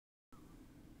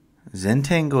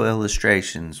Zentangle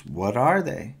illustrations, what are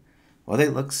they? Well, they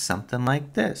look something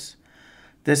like this.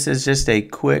 This is just a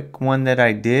quick one that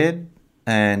I did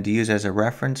and use as a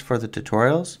reference for the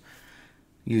tutorials.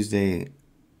 Used a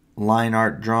line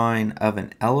art drawing of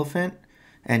an elephant,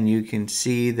 and you can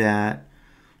see that,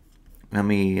 let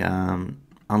me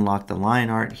unlock the line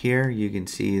art here. You can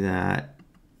see that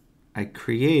I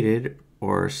created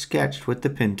or sketched with the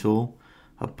pen tool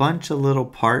a bunch of little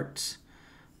parts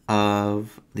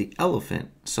of the elephant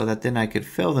so that then I could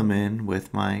fill them in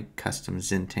with my custom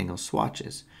Zentangle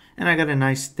swatches. And I got a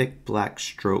nice thick black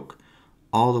stroke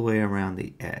all the way around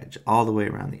the edge, all the way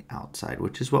around the outside,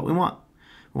 which is what we want.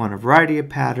 We want a variety of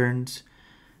patterns,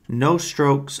 no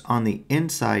strokes on the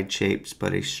inside shapes,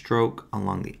 but a stroke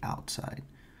along the outside.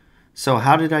 So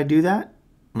how did I do that?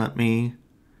 Let me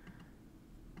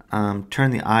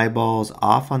turn the eyeballs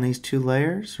off on these two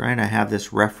layers, right? I have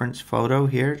this reference photo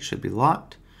here. It should be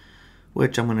locked,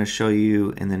 which I'm going to show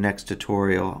you in the next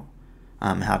tutorial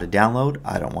how to download.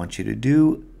 I don't want you to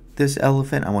do this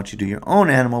elephant. I want you to do your own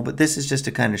animal, but this is just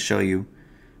to kind of show you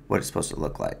what it's supposed to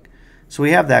look like. So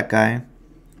we have that guy.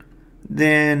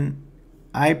 Then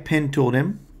I pen tooled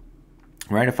him,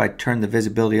 right? If I turn the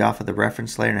visibility off of the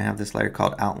reference layer and I have this layer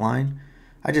called outline,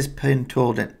 I just pen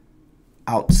tooled an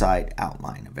outside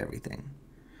outline of everything.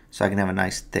 So I can have a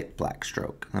nice thick black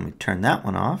stroke. Let me turn that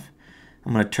one off.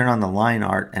 I'm going to turn on the line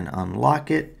art and unlock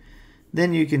it.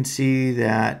 Then you can see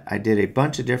that I did a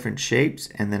bunch of different shapes,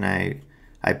 and then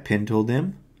I pen tooled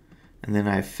them, and then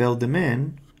I filled them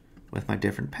in with my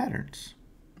different patterns.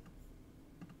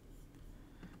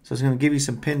 So it's going to give you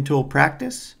some pen tool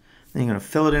practice. Then you're going to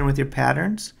fill it in with your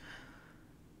patterns.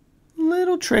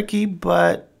 Little tricky,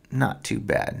 but not too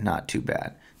bad, not too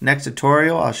bad. Next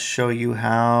tutorial, I'll show you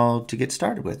how to get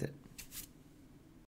started with it.